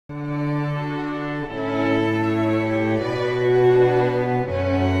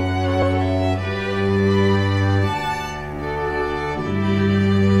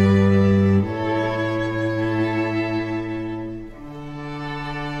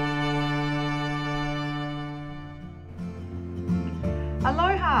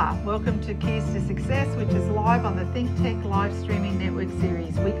Aloha! Welcome to Keys to Success, which is live on the Think Tech live streaming network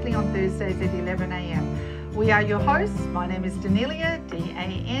series, weekly on Thursdays at 11 a.m. We are your hosts. My name is Danelia,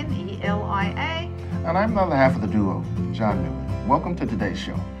 D-A-N-E-L-I-A. And I'm the other half of the duo, John Newman. Welcome to today's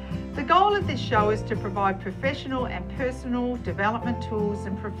show. The goal of this show is to provide professional and personal development tools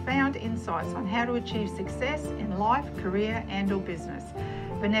and profound insights on how to achieve success in life, career, and/or business.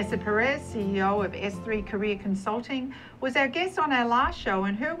 Vanessa Perez, CEO of S3 Career Consulting, was our guest on our last show,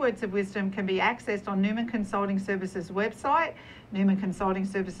 and her words of wisdom can be accessed on Newman Consulting Services website,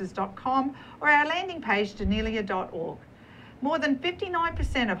 newmanconsultingservices.com, or our landing page, danelia.org. More than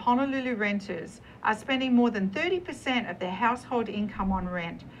 59% of Honolulu renters are spending more than 30% of their household income on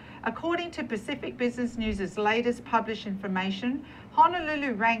rent. According to Pacific Business News' latest published information,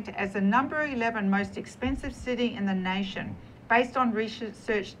 Honolulu ranked as the number 11 most expensive city in the nation, based on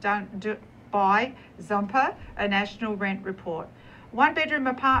research done by Zumpa, a national rent report. One-bedroom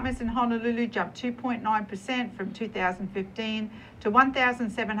apartments in Honolulu jumped 2.9% from 2015 to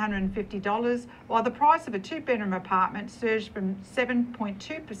 $1,750, while the price of a two-bedroom apartment surged from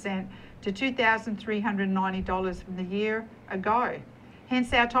 7.2% to $2,390 from the year ago.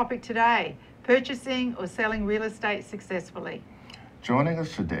 Hence our topic today, purchasing or selling real estate successfully. Joining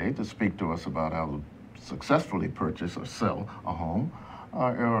us today to speak to us about how to successfully purchase or sell a home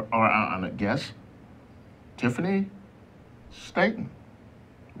are our guest, Tiffany Staton,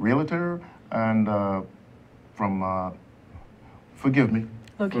 realtor and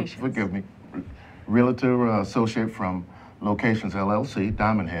realtor associate from Locations LLC,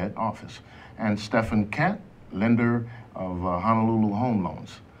 Diamond Head office, and Stephen Kent, lender of Honolulu Home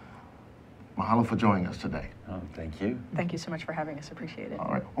Loans. Mahalo for joining us today. Oh, thank you. Thank you so much for having us. Appreciate it. All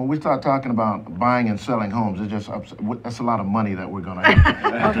right. When we start talking about buying and selling homes, that's a lot of money that we're going to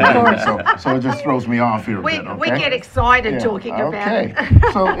have. Of course. So it just throws me off here a bit. Okay? We get excited talking about it.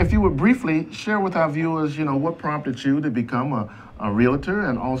 So if you would briefly share with our viewers, what prompted you to become a realtor,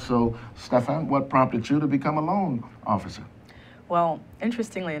 and also, Stefan, what prompted you to become a loan officer? Well,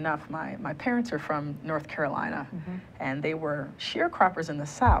 interestingly enough, my parents are from North Carolina, and they were sharecroppers in the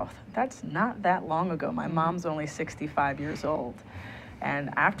South. That's not that long ago. My mom's only 65 years old. And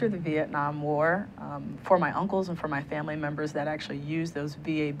after the Vietnam War, for my uncles and for my family members that actually used those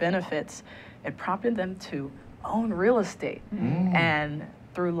VA benefits, it prompted them to own real estate. And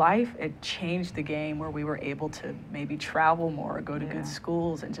through life, it changed the game where we were able to maybe travel more, go to good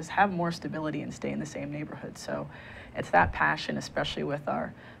schools, and just have more stability and stay in the same neighborhood. So it's that passion, especially with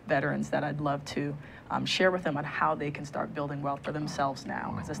our veterans, that I'd love to share with them on how they can start building wealth for themselves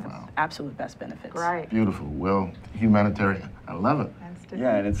now, because it's the absolute best benefits. Great. Beautiful. Well, humanitarian. I love it.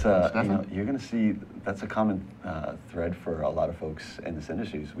 Yeah, and it's you're going to see that's a common thread for a lot of folks in this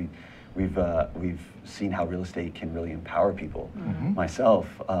industry. We've seen how real estate can really empower people. Myself,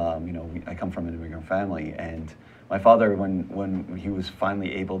 I come from an immigrant family, and my father, when he was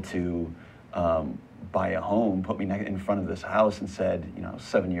finally able to buy a home, put me in front of this house and said,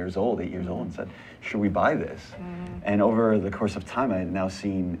 7 years old, 8 years old, and said, should we buy this? And over the course of time, I had now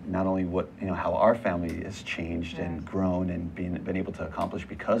seen not only how our family has changed and grown and been able to accomplish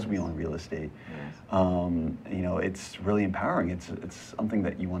because we own real estate. It's really empowering. It's something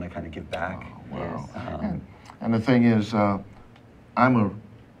that you want to kind of give back. Oh, wow. And the thing is, I'm a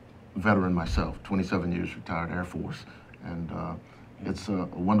veteran myself, 27 years retired Air Force, and it's a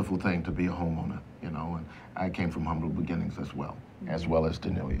wonderful thing to be a homeowner, and I came from humble beginnings as well as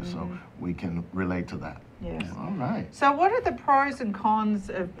Danelia, so we can relate to that. Yes. All right. So what are the pros and cons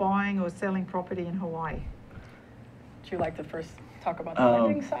of buying or selling property in Hawaii? Would you like to first talk about the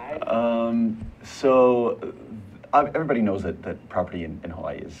lending side? So everybody knows that property in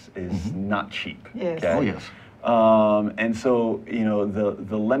Hawaii is not cheap. Yes. Okay? Oh, yes. And so,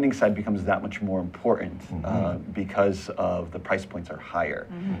 the lending side becomes that much more important because of the price points are higher,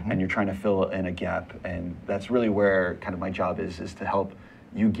 and you're trying to fill in a gap, and that's really where kind of my job is to help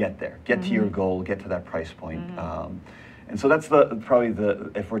you get there, get to your goal, get to that price point. And so that's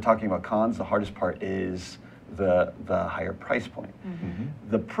if we're talking about cons, the hardest part is the higher price point.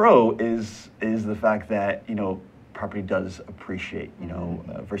 The pro is the fact that, property does appreciate,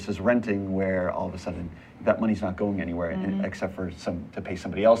 versus renting, where all of a sudden that money's not going anywhere except for to pay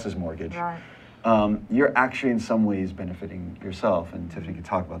somebody else's mortgage. Right. You're actually in some ways benefiting yourself, and Tiffany could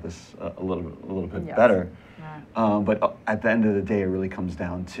talk about this a little bit better. Right. But at the end of the day, it really comes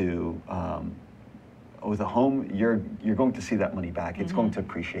down to with a home, you're going to see that money back. It's going to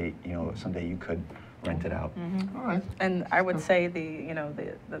appreciate. Someday you could rent it out. All right. And I would say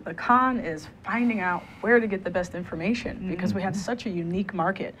the con is finding out where to get the best information, because we have such a unique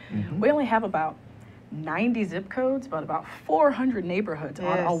market. We only have about 90 zip codes, but about 400 neighborhoods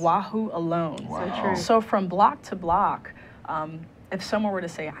on Oahu alone. Wow. So true. So from block to block, if someone were to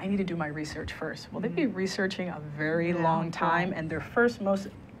say, I need to do my research first, well, they'd be researching a very long time, and their first most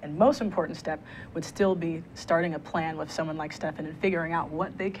important step would still be starting a plan with someone like Stefan and figuring out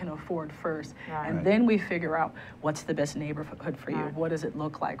what they can afford first. And then we figure out what's the best neighborhood for you, what does it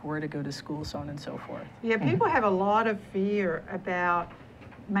look like, where to go to school, so on and so forth. Yeah, people have a lot of fear about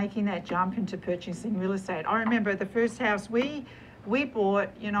making that jump into purchasing real estate. I remember the first house we bought,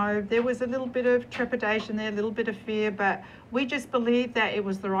 you know, there was a little bit of trepidation there, a little bit of fear, but we just believed that it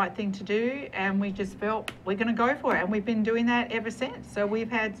was the right thing to do, and we just felt we're going to go for it, and we've been doing that ever since. So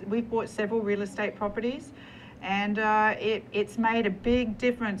we've bought several real estate properties, and it's made a big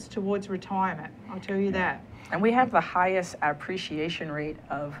difference towards retirement, I'll tell you that. And we have the highest appreciation rate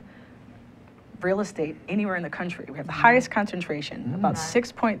of real estate anywhere in the country. We have the highest concentration, about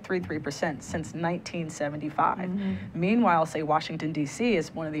 6.33% since 1975. Meanwhile, say Washington, D.C.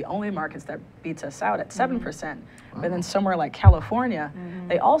 is one of the only markets that beats us out at 7%. But then somewhere like California,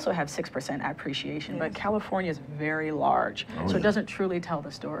 they also have 6% appreciation, but California is very large, so it doesn't truly tell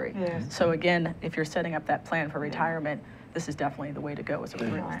the story. So again, if you're setting up that plan for retirement, this is definitely the way to go as a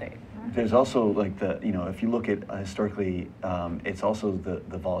real estate. There's also like the, you know, if you look at historically, it's also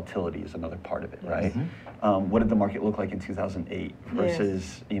the volatility is another part of it, right? What did the market look like in 2008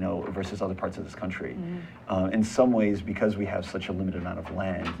 versus, you know, versus other parts of this country? In some ways, because we have such a limited amount of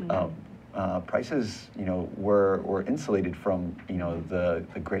land, prices, you know, were insulated from, you know,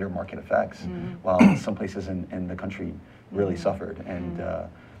 the greater market effects, while some places in the country really suffered. And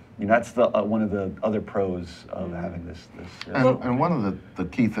you know, that's the one of the other pros of having this. And one of the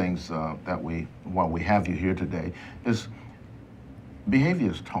key things that while we have you here today, is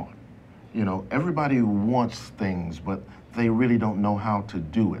behavior is taught. You know, everybody wants things, but they really don't know how to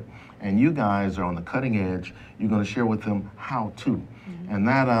do it. And you guys are on the cutting edge. You're going to share with them how to. And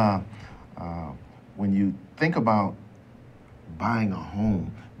that, when you think about buying a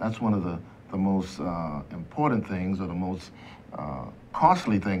home, that's one of the most important things, or the most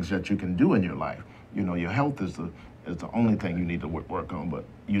costly things that you can do in your life. You know, your health is the only thing you need to work on, but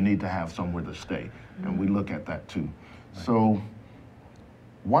you need to have somewhere to stay. And we look at that too. So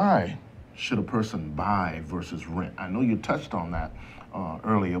why should a person buy versus rent? I know you touched on that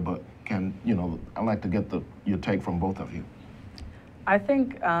earlier, but can, you know, I'd like to get your take from both of you. I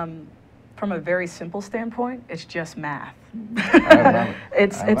think from a very simple standpoint, it's just math.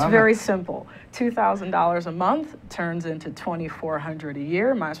 It's very simple. $2,000 a month turns into $2,400 a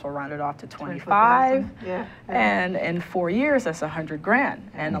year. Might as well round it off to 25. And in 4 years, that's $100,000.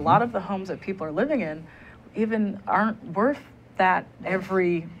 And a lot of the homes that people are living in even aren't worth that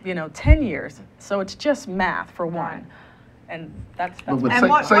every 10 years. So it's just math for one. And that's say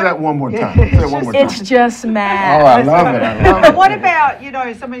that one more time. Say it one more time. It's just math. Oh, I love it. I love it. But what about,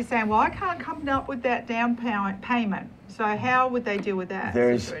 somebody saying, well, I can't come up with that down payment. So how would they deal with that?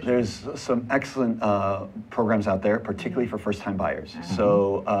 There's some excellent programs out there, particularly for first-time buyers.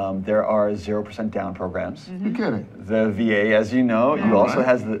 So there are 0% down programs. You're kidding. The VA, as you know, you also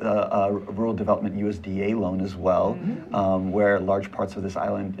has the Rural Development USDA loan as well, where large parts of this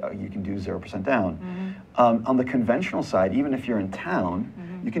island you can do 0% down. On the conventional side, even if you're in town,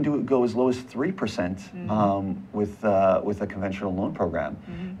 you can go as low as 3% with a conventional loan program.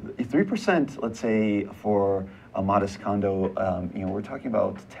 3%, let's say, for a modest condo, we're talking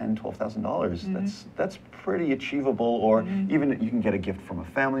about $10,000, $12,000. That's pretty achievable, or even you can get a gift from a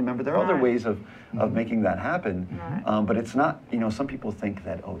family member. There are other ways of making that happen, but it's not. Some people think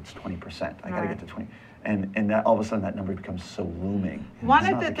that it's 20%. I got to get to 20, and that all of a sudden that number becomes so looming.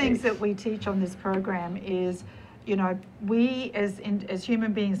 One of the things that we teach on this program is, we as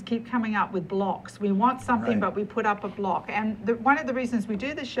human beings keep coming up with blocks. We want something, but we put up a block. And one of the reasons we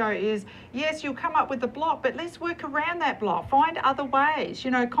do the show is, yes, you'll come up with a block, but let's work around that block. Find other ways.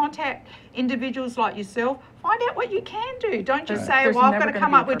 Contact individuals like yourself. Find out what you can do. Don't just say, well, I've got to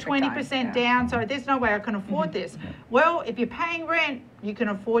come up with 20% down, so there's no way I can afford this. Well, if you're paying rent, you can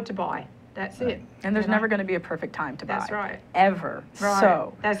afford to buy. That's it. And there's never going to be a perfect time to buy. That's right. Ever. Right.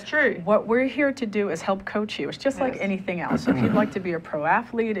 So that's true. What we're here to do is help coach you. It's just like anything else. So if you'd like to be a pro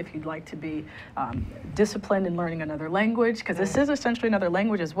athlete, if you'd like to be disciplined in learning another language, because this is essentially another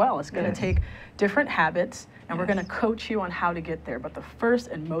language as well. It's going to take different habits, and we're going to coach you on how to get there. But the first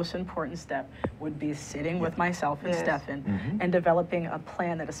and most important step would be sitting with myself and Stefan and developing a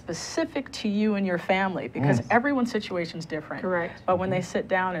plan that is specific to you and your family, because everyone's situation is different. Correct. But when they sit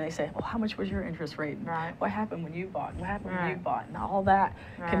down and they say, well, how much was your interest rate? Right. What happened when you bought? What happened when you bought? And all that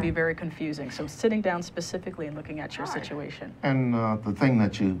can be very confusing. So sitting down specifically and looking at your situation. And the thing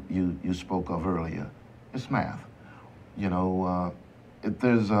that you spoke of earlier, It's math. You know,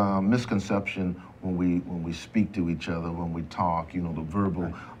 there's a misconception when we speak to each other, when we talk, you know, the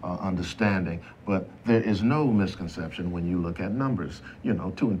verbal understanding. But there is no misconception when you look at numbers. You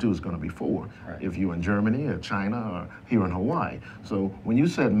know, 2 and 2 is going to be 4. Right. If you're in Germany or China or here in Hawaii. So when you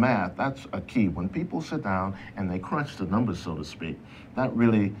said math, that's a key. When people sit down and they crunch the numbers, so to speak, that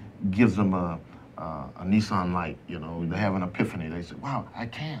really gives them a Nissan light. You know, they have an epiphany. They say, wow, I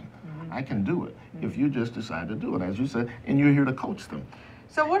can do it. If you just decide to do it, as you said, and you're here to coach them.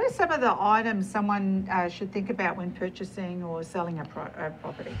 So what are some of the items someone should think about when purchasing or selling a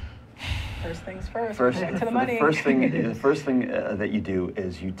property? First things first. First, get to the money. The first thing that you do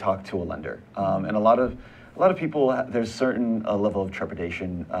is you talk to a lender, and a lot of people, there's certain level of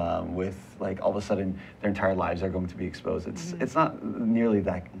trepidation with, like, all of a sudden their entire lives are going to be exposed. It's not nearly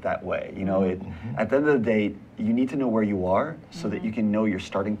that way. You know, at the end of the day, you need to know where you are so that you can know your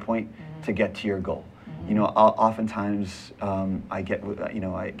starting point to get to your goal. You know, oftentimes I get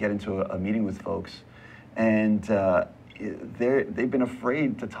into a meeting with folks, and they've been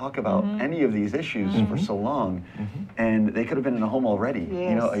afraid to talk about any of these issues for so long, and they could have been in a home already,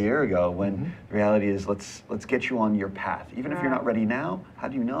 you know, a year ago. When the reality is, let's get you on your path. Even if you're not ready now, how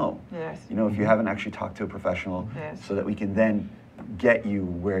do you know? Yes. You know, if you haven't actually talked to a professional, so that we can then get you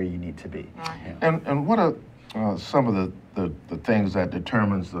where you need to be. Right. Yeah. And what are some of the things that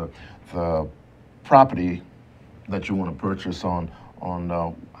determines the property that you want to purchase on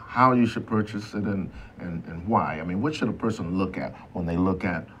how you should purchase it and why? I mean, what should a person look at when they look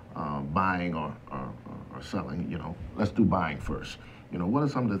at buying or selling? You know, let's do buying first. You know, what are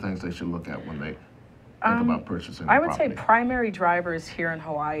some of the things they should look at when they think about purchasing I a would property? say primary drivers here in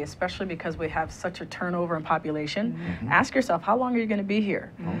Hawaii, especially because we have such a turnover in population, ask yourself, how long are you going to be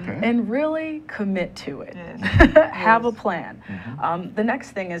here? Okay. And really commit to it. Yes. Have a plan. The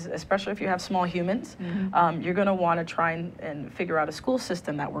next thing is, especially if you have small humans, you're going to want to try and figure out a school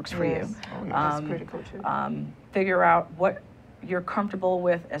system that works for you. Oh, yeah. That's critical too. Figure out what you're comfortable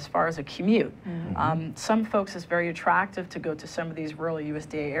with as far as a commute. Some folks, it's very attractive to go to some of these rural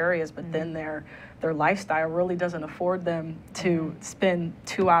USDA areas, but then their lifestyle really doesn't afford them to spend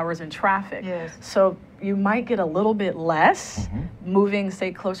 2 hours in traffic. Yes. So you might get a little bit less moving,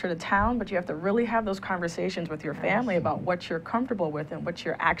 say, closer to town, but you have to really have those conversations with your family about what you're comfortable with and what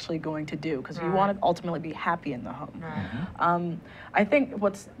you're actually going to do, because you want to ultimately be happy in the home. Right. I think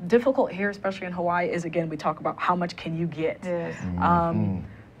what's difficult here, especially in Hawaii, is, again, we talk about how much can you get. Yes.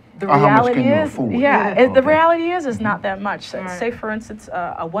 The Or how much reality can you is, afford? the reality is not that much. Right. Say, for instance,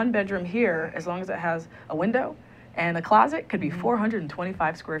 a one-bedroom here, as long as it has a window and a closet, could be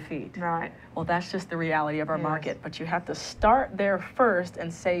 425 square feet. Right. Well, that's just the reality of our market. But you have to start there first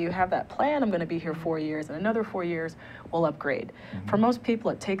and say you have that plan, I'm going to be here 4 years, and another 4 years, we'll upgrade. For most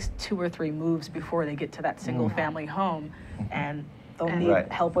people, it takes 2 or 3 moves before they get to that single-family home, and they'll need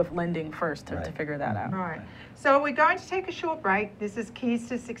help with lending first to figure that out. Right. So we're going to take a short break. This is Keys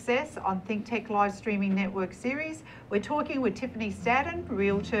to Success on ThinkTech Live Streaming Network Series. We're talking with Tiffany Staton,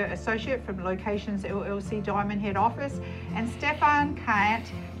 Realtor Associate from Locations LLC Diamond Head Office, and Stefan Kant,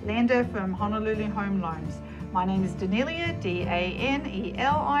 lender from Honolulu Home Loans. My name is Danelia,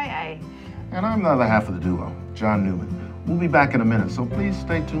 D-A-N-E-L-I-A. And I'm the other half of the duo, John Newman. We'll be back in a minute, so please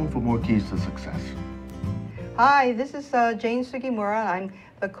stay tuned for more Keys to Success. Hi, this is Jane Sugimura. I'm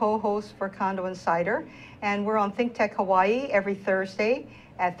the co-host for Condo Insider, and we're on ThinkTech Hawaii every Thursday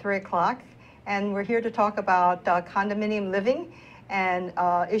at 3 o'clock. And we're here to talk about condominium living and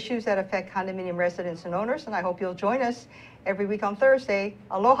issues that affect condominium residents and owners. And I hope you'll join us every week on Thursday.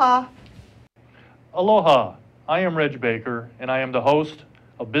 Aloha. Aloha. I am Reg Baker, and I am the host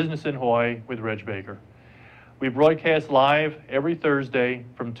of Business in Hawaii with Reg Baker. We broadcast live every Thursday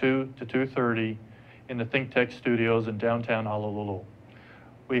from 2 to 2:30 in the ThinkTech studios in downtown Honolulu.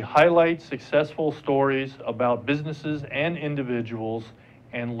 We highlight successful stories about businesses and individuals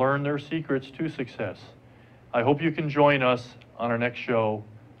and learn their secrets to success. I hope you can join us on our next show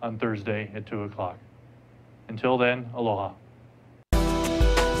on Thursday at 2 o'clock. Until then, aloha.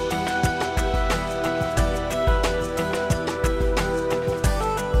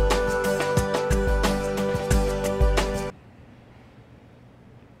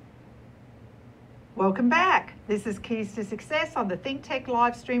 Welcome back. This is Keys to Success on the ThinkTech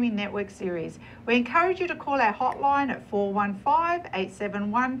Live Streaming Network Series. We encourage you to call our hotline at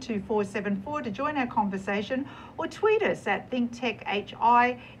 415-871-2474 to join our conversation, or tweet us at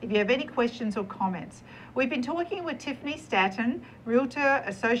ThinkTechHI if you have any questions or comments. We've been talking with Tiffany Staton, Realtor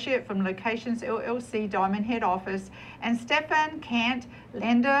Associate from Locations LLC Diamond Head Office, and Stefan Kant,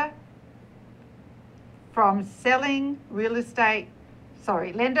 lender from Selling Real Estate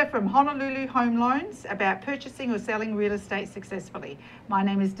lender from Honolulu Home Loans about purchasing or selling real estate successfully. My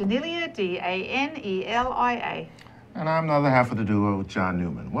name is Danelia, D-A-N-E-L-I-A. And I'm the other half of the duo with John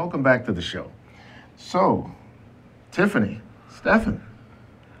Newman. Welcome back to the show. So, Tiffany, Stefan,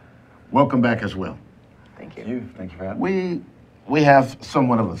 welcome back as well. Thank you. Thank you for having me. We have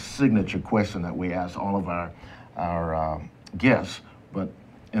somewhat of a signature question that we ask all of our guests, but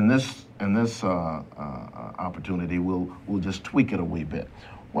in this opportunity, we'll just tweak it a wee bit.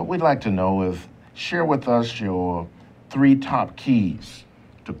 What we'd like to know is, share with us your 3 top keys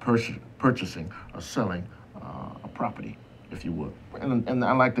to purchasing or selling a property, if you would. And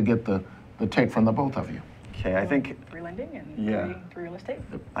I'd like to get the take from the both of you. Okay, I think Through lending and through real estate.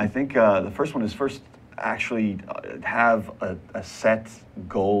 I think the first one is actually have a set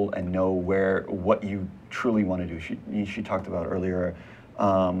goal and know what you truly want to do. She talked about earlier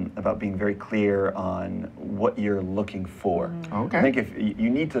about being very clear on what you're looking for. Okay. I think if you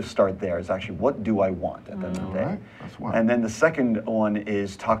need to start there, is actually what do I want at the end of the day. Right. That's one. And then the second one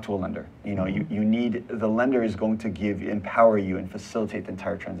is talk to a lender. You know, you need, the lender is going to empower you and facilitate the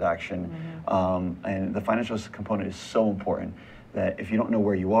entire transaction. And the financial component is so important that if you don't know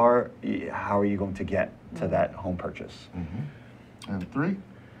where you are, how are you going to get to that home purchase? And 3?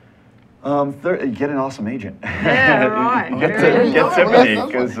 Get an awesome agent. Yeah, right. Get Tiffany,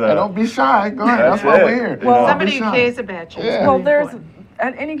 because don't be shy. Go ahead. That's why we're here. Well, somebody who cares about you. Yeah. Well,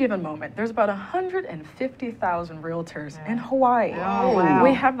 at any given moment, there's about 150,000 realtors in Hawaii. Oh, wow.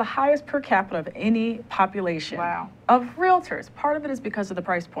 We have the highest per capita of any population of realtors. Part of it is because of the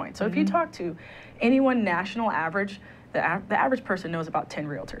price point. So if you talk to anyone national average, the average person knows about 10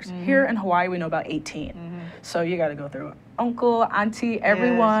 realtors. Here in Hawaii, we know about 18. So you got to go through uncle, auntie,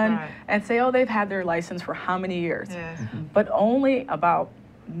 everyone, and say, oh, they've had their license for how many years? But only about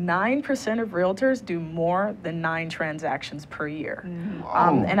 9% of realtors do more than 9 transactions per year.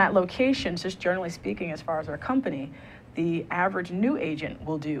 And at locations, just generally speaking, as far as our company, the average new agent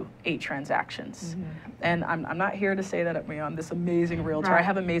will do 8 transactions. And I'm not here to say that I'm this amazing realtor. I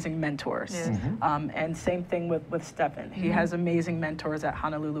have amazing mentors. And same thing with Stefan. He has amazing mentors at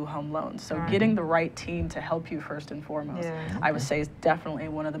Honolulu Home Loans. So getting the right team to help you first and foremost, I would say, is definitely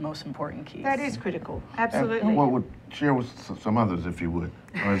one of the most important keys. That is critical, absolutely. And what would share with some others, if you would?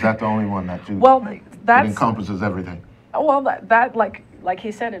 Or is that the only one that you, that encompasses everything? Well, that like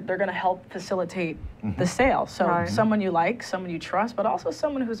he said, they're going to help facilitate the sale. So someone you like, someone you trust, but also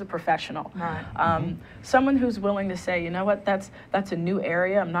someone who's a professional. Someone who's willing to say, you know what, that's a new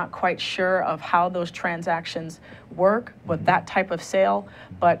area. I'm not quite sure of how those transactions work with that type of sale,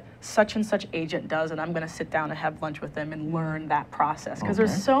 but such and such agent does, and I'm going to sit down and have lunch with them and learn that process. Because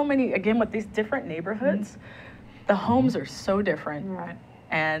there's so many, again, with these different neighborhoods, the homes are so different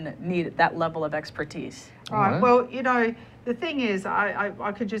and need that level of expertise. Well, you know, the thing is,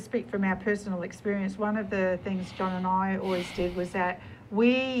 I could just speak from our personal experience. One of the things John and I always did was that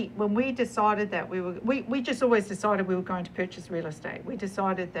when we decided that we just always decided we were going to purchase real estate. We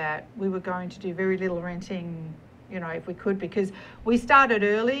decided that we were going to do very little renting, you know, if we could, because we started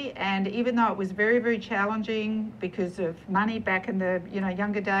early, and even though it was very, very challenging because of money back in the, you know,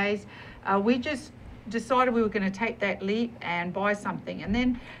 younger days, we just decided we were going to take that leap and buy something. And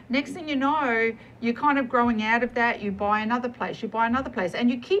then next thing you know, you're kind of growing out of that. You buy another place, and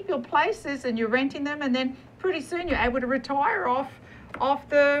you keep your places and you're renting them, and then pretty soon you're able to retire off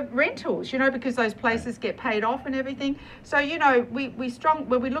the rentals, you know, because those places get paid off and everything. So, you know, when we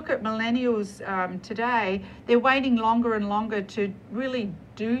look at millennials today, they're waiting longer and longer to really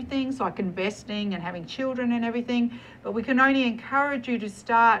do things like investing and having children and everything. But we can only encourage you to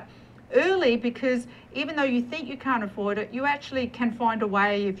start early, because even though you think you can't afford it, you actually can find a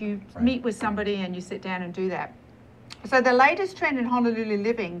way if you meet with somebody and you sit down and do that. So the latest trend in Honolulu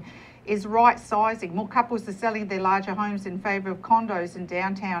living is right sizing. More couples are selling their larger homes in favor of condos in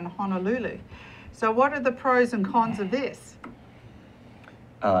downtown Honolulu. So what are the pros and cons of this?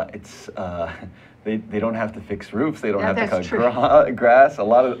 They don't have to fix roofs. They don't have to cut grass. A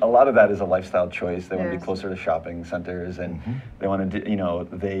lot of that is a lifestyle choice. They want to be closer to shopping centers, and they want to, you know,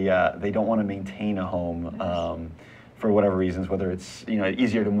 they don't want to maintain a home for whatever reasons. Whether it's, you know,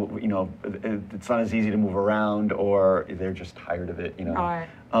 easier to move, you know, it's not as easy to move around, or they're just tired of it, you know.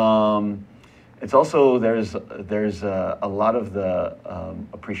 It's also there's a lot of the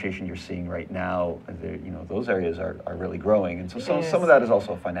appreciation you're seeing right now. You know, those areas are really growing, and so some of that is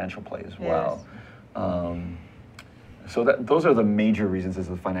also a financial play as well. So those are the major reasons, is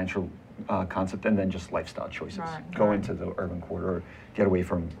the financial concept, and then just lifestyle choices. Go into the urban corridor, get away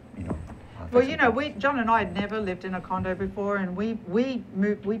from, you know, Well, you know, John and I had never lived in a condo before, and we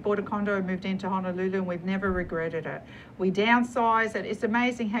bought a condo and moved into Honolulu, and we've never regretted it. We downsized, and it's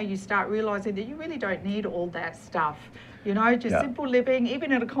amazing how you start realizing that you really don't need all that stuff. You know, just simple living.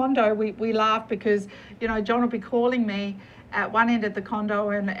 Even in a condo, we laugh because, you know, John will be calling me at one end of the condo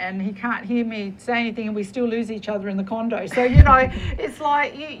and he can't hear me say anything, and we still lose each other in the condo. So, you know, it's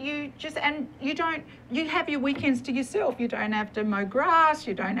like you just, and you have your weekends to yourself. You don't have to mow grass,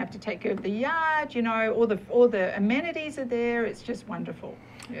 you don't have to take care of the yard, you know, all the amenities are there. It's just wonderful.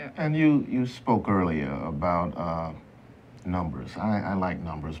 Yeah. And you spoke earlier about numbers. I like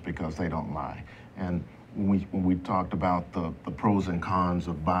numbers because they don't lie. And when we talked about the pros and cons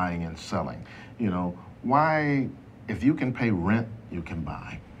of buying and selling, you know, why, if you can pay rent, you can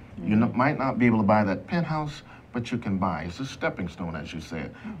buy. You might not be able to buy that penthouse, but you can buy. It's a stepping stone, as you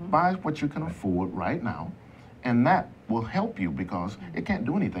said. Buy what you can afford right now, and that will help you because it can't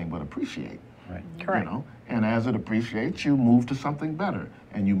do anything but appreciate. Right. Correct. You know, and as it appreciates, you move to something better,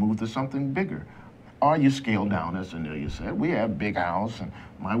 and you move to something bigger. Or you scale down, as Anelia said. We had a big house, and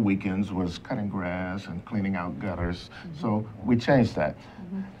my weekends was cutting grass and cleaning out gutters. So we changed that.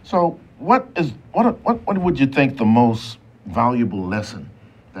 So what would you think the most valuable lesson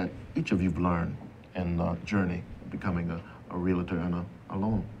that each of you've learned in the journey of becoming a realtor and a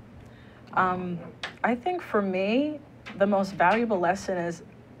loan? I think for me, the most valuable lesson is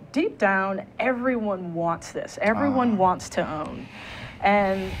deep down, everyone wants this. Everyone wants to own.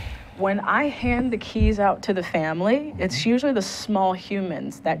 And when I hand the keys out to the family, it's usually the small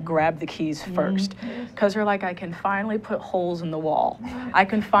humans that grab the keys first, because they're like, I can finally put holes in the wall. I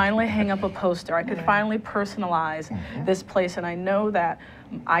can finally hang up a poster. I can finally personalize this place, and I know that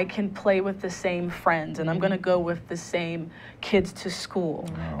I can play with the same friends, and I'm going to go with the same kids to school.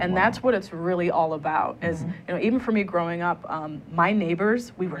 And that's what it's really all about. Is, you know, even for me growing up, my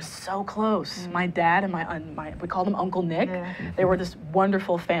neighbors, we were so close. My dad and my we called him Uncle Nick. They were this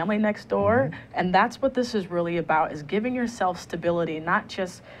wonderful family next door, and that's what this is really about: is giving yourself stability, not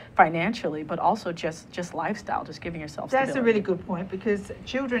just financially, but also just lifestyle, just giving yourself stability. That's a really good point, because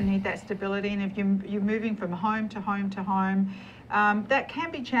children need that stability, and if you're moving from home to home to home, that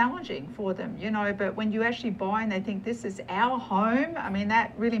can be challenging for them, you know, but when you actually buy and they think this is our home, I mean,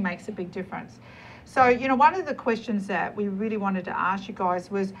 that really makes a big difference. So, you know, one of the questions that we really wanted to ask you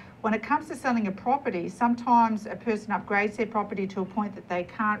guys was, when it comes to selling a property, sometimes a person upgrades their property to a point that they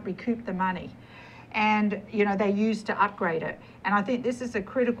can't recoup the money, and, you know, they use to upgrade it. And I think this is a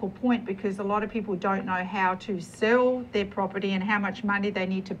critical point, because a lot of people don't know how to sell their property and how much money they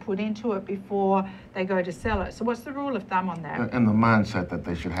need to put into it before they go to sell it. So what's the rule of thumb on that? And the mindset that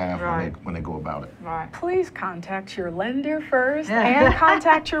they should have when they go about it. Right. Please contact your lender first and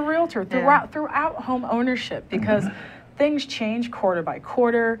contact your realtor throughout home ownership, because things change quarter by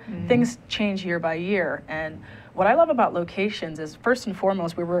quarter, things change year by year. And what I love about locations is, first and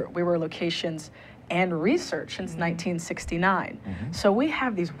foremost, we were locations and research since 1969. So we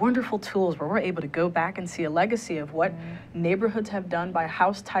have these wonderful tools where we're able to go back and see a legacy of what neighborhoods have done by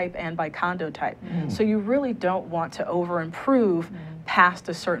house type and by condo type. So you really don't want to over-improve past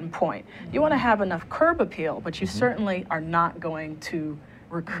a certain point. You want to have enough curb appeal, but you certainly are not going to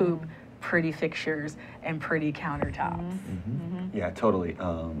recoup pretty fixtures and pretty countertops. Yeah, totally.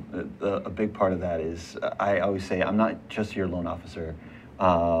 A big part of that is, I always say, I'm not just your loan officer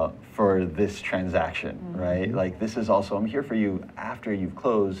for this transaction, right? Like, this is also, I'm here for you after you've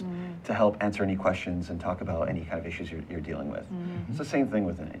closed to help answer any questions and talk about any kind of issues you're dealing with. It's the same thing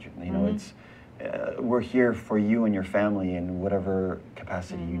with an agent. You know, it's we're here for you and your family in whatever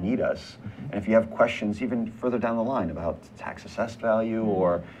capacity you need us. And if you have questions even further down the line about tax assessed value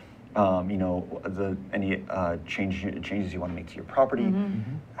or you know, any changes you want to make to your property,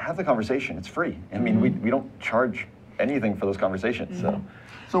 have the conversation. It's free. I mean, we don't charge anything for those conversations.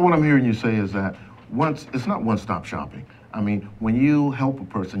 So what I'm hearing you say is that it's not one-stop shopping. I mean, when you help a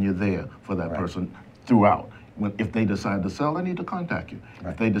person, you're there for that person throughout. If they decide to sell, they need to contact you.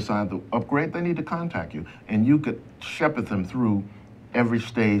 If they decide to upgrade, they need to contact you. And you could shepherd them through every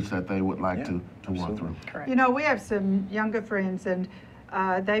stage that they would like to run through. Correct. You know, we have some younger friends, and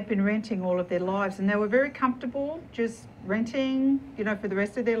they've been renting all of their lives, and they were very comfortable just renting, you know, for the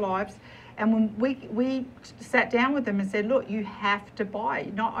rest of their lives. And when we sat down with them and said, look, you have to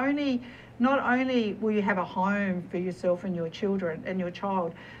buy. Not only will you have a home for yourself and your children and your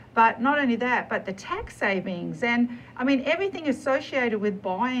child, but not only that, but the tax savings, and I mean, everything associated with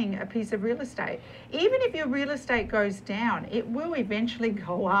buying a piece of real estate. Even if your real estate goes down, it will eventually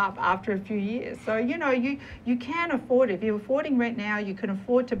go up after a few years. So, you know, you can afford it. If you're affording rent now, you can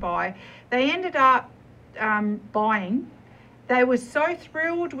afford to buy. They ended up buying. They were so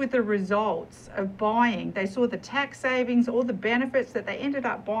thrilled with the results of buying. They saw the tax savings, all the benefits that they ended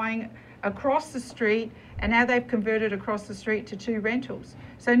up buying across the street, and now they've converted across the street to 2 rentals.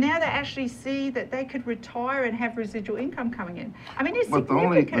 So now they actually see that they could retire and have residual income coming in. I mean, it's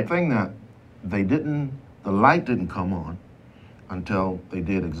significant. The thing that they didn't, the light didn't come on until they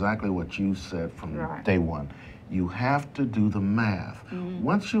did exactly what you said from day one. You have to do the math.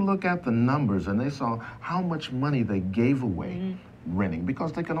 Once you look at the numbers and they saw how much money they gave away renting,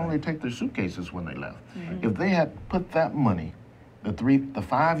 because they could only take their suitcases when they left. If they had put that money, the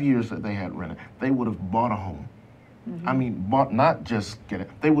 5 years that they had rented, they would have bought a home. I mean, not just get it,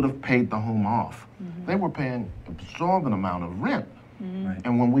 they would have paid the home off. They were paying an absorbent amount of rent.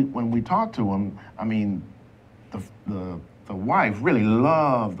 And when we talked to them, I mean, the wife really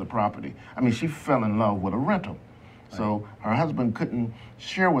loved the property. I mean, she fell in love with a rental. So her husband couldn't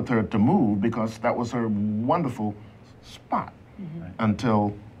share with her to move because that was her wonderful spot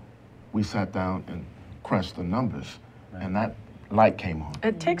until we sat down and crunched the numbers. And that light came on.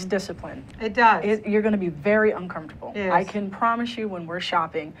 It takes discipline. It does. You're going to be very uncomfortable. Yes. I can promise you when we're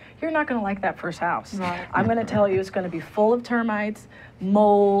shopping, you're not going to like that first house. Right. I'm going to tell you it's going to be full of termites,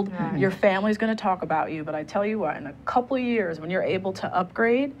 mold, your family's going to talk about you, but I tell you what, in a couple of years when you're able to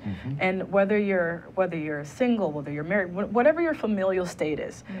upgrade, and whether you're single, whether you're married, whatever your familial state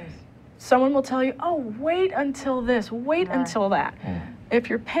is, someone will tell you, oh, wait until this, wait until that. If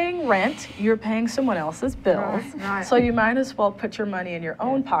you're paying rent, you're paying someone else's bills. So you might as well put your money in your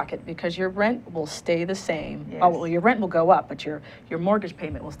own pocket because your rent will stay the same. Oh, well, your rent will go up, but your mortgage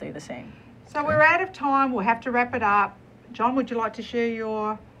payment will stay the same. So we're out of time. We'll have to wrap it up. John, would you like to share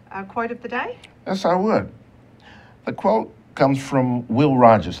your quote of the day? Yes, I would. The quote comes from Will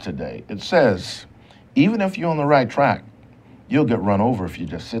Rogers today. It says, even if you're on the right track, you'll get run over if you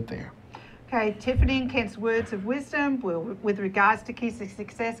just sit there. Okay, Tiffany and Kent's words of wisdom with regards to keys to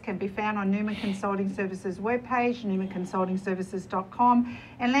success can be found on Newman Consulting Services webpage, newmanconsultingservices.com,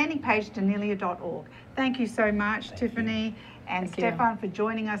 and landing page danelia.org. Thank you so much, Tiffany and Stefan, for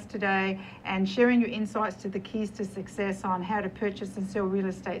joining us today and sharing your insights to the keys to success on how to purchase and sell real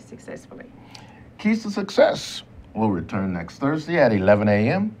estate successfully. Keys to Success will return next Thursday at 11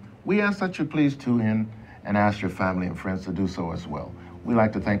 a.m. We ask that you please tune in and ask your family and friends to do so as well. We'd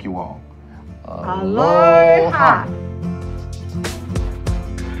like to thank you all. Aloha!